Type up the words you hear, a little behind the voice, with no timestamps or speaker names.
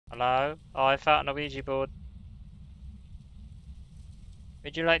Hello? Oh, I found a Ouija board.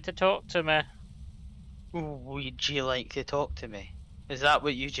 Would you like to talk to me? Would you like to talk to me? Is that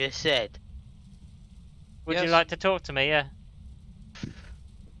what you just said? Would Yes. you like to talk to me? Yeah.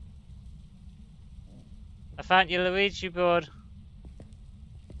 I found your Luigi board.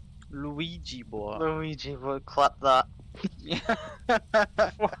 Luigi boy. Luigi would clap that.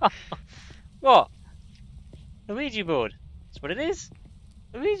 What? Luigi board. That's what it is.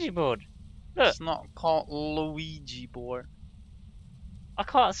 Luigi board. Look, It's not called Luigi board. I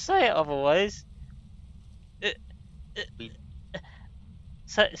can't say it otherwise.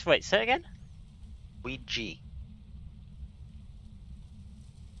 Wait, say it again. Ouija.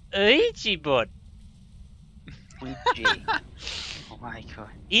 Luigi board. Ouija. Oh my god.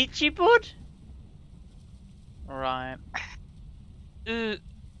 Ichi board? Right. Uh.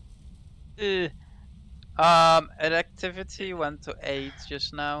 An activity went to 8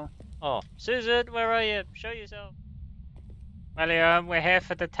 just now. Oh, Susan, where are you? Show yourself. William, we're here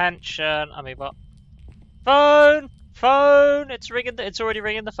for detention. I mean, what? Phone! Phone! It's ringing. It's already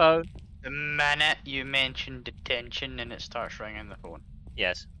ringing the phone. The minute you mention detention and it starts ringing the phone.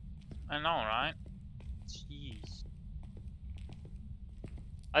 Yes. I know, right? Jeez.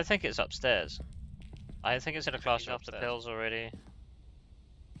 I think it's upstairs. I think it's in a classroom after upstairs. pills already.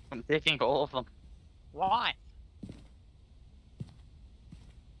 I'm taking all of them. Why?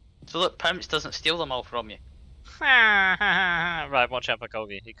 So look, Pounce doesn't steal them all from you. Right, watch out for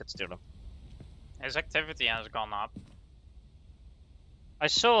Kogi. He could steal them. His activity has gone up. I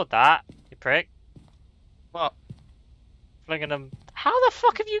saw that, you prick. What? Flinging them. How the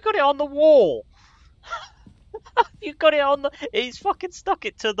fuck have you got it on the wall? You got it on the. He's fucking stuck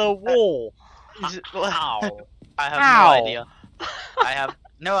it to the wall. Ow. I have Ow. no idea. I have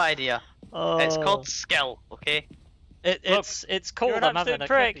no idea. It's Oh. called skill, okay? It's you're called an I'm having absolute a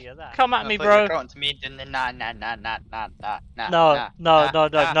prick. copy of that. Come at I me, thought bro. you were talking to me doing the nah.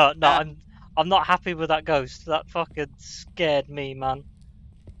 No. I'm not happy with that ghost. That fucking scared me, man.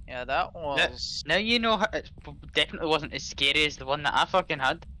 Yeah, that was. Now you know it definitely wasn't as scary as the one that I fucking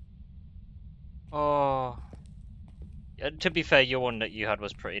had. Oh. Yeah, to be fair, your one that you had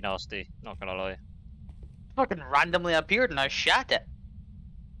was pretty nasty. Not gonna lie. Fucking randomly appeared and I shot it.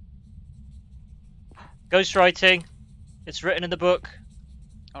 Ghostwriting. It's written in the book.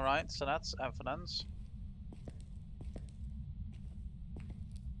 Alright, so that's evidence.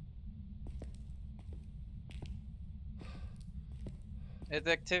 Its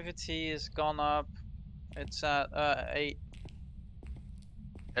activity has gone up. It's at 8.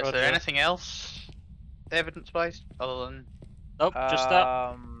 Is Roger. there anything else, evidence-wise, other than? Nope, just that.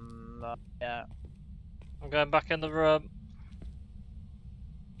 No, yeah. I'm going back in the room.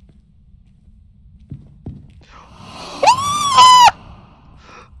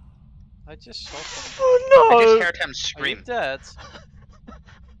 I just saw something. Oh I no! just heard him Are you scream. dead?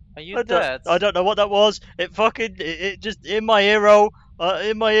 Are you I dead? don't know what that was. It fucking it just in my ear,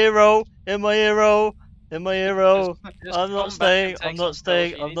 in my ear, in my ear, in my ear. Just I'm not come back staying. and take I'm not some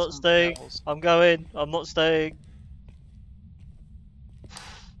staying. pills. You I'm need not some staying. pills. I'm going. I'm not staying.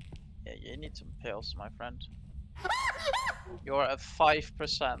 Yeah, you need some pills, my friend. You're at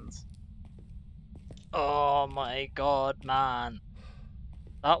 5%. Oh my god, man.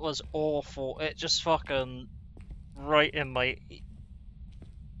 That was awful. It just fucking right in my.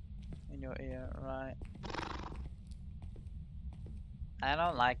 In your ear, right? I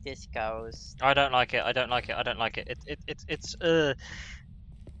don't like this ghost. I don't like it. I don't like it. I don't like it. It's He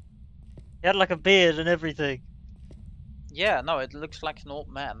had like a beard and everything. Yeah, no, it looks like an old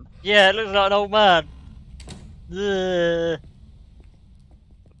man. Yeah, it looks like an old man. Ugh.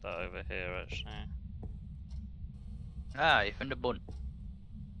 Put that over here, actually. Ah, you found a bone.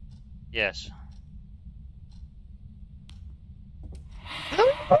 Yes.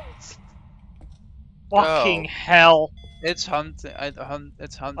 Fucking hell! It's hunting. It's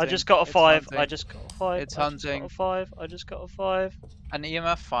hunting. I just got a It's 5. hunting. I just got a 5. It's I just got hunting. a 5. I just got a 5. An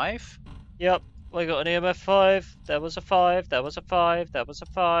EMF 5? Yep. I got an EMF 5. There was a 5. There was a 5. There was a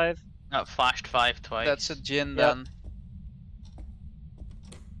 5. That flashed 5 twice. That's a Jin Yep. then.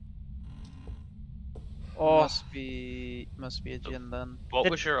 Oh, Must be a Jin then. What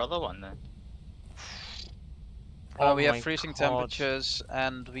Did- was your other one then? oh We my have freezing God. temperatures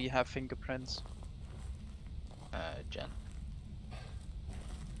and we have fingerprints. Jen.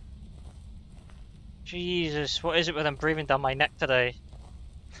 Jesus, what is it with them breathing down my neck today?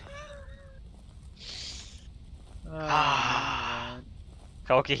 Alright.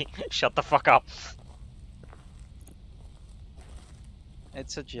 Kogi, shut the fuck up.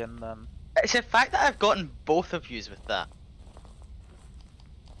 It's a Jin then. It's the fact that I've gotten both of yous with that.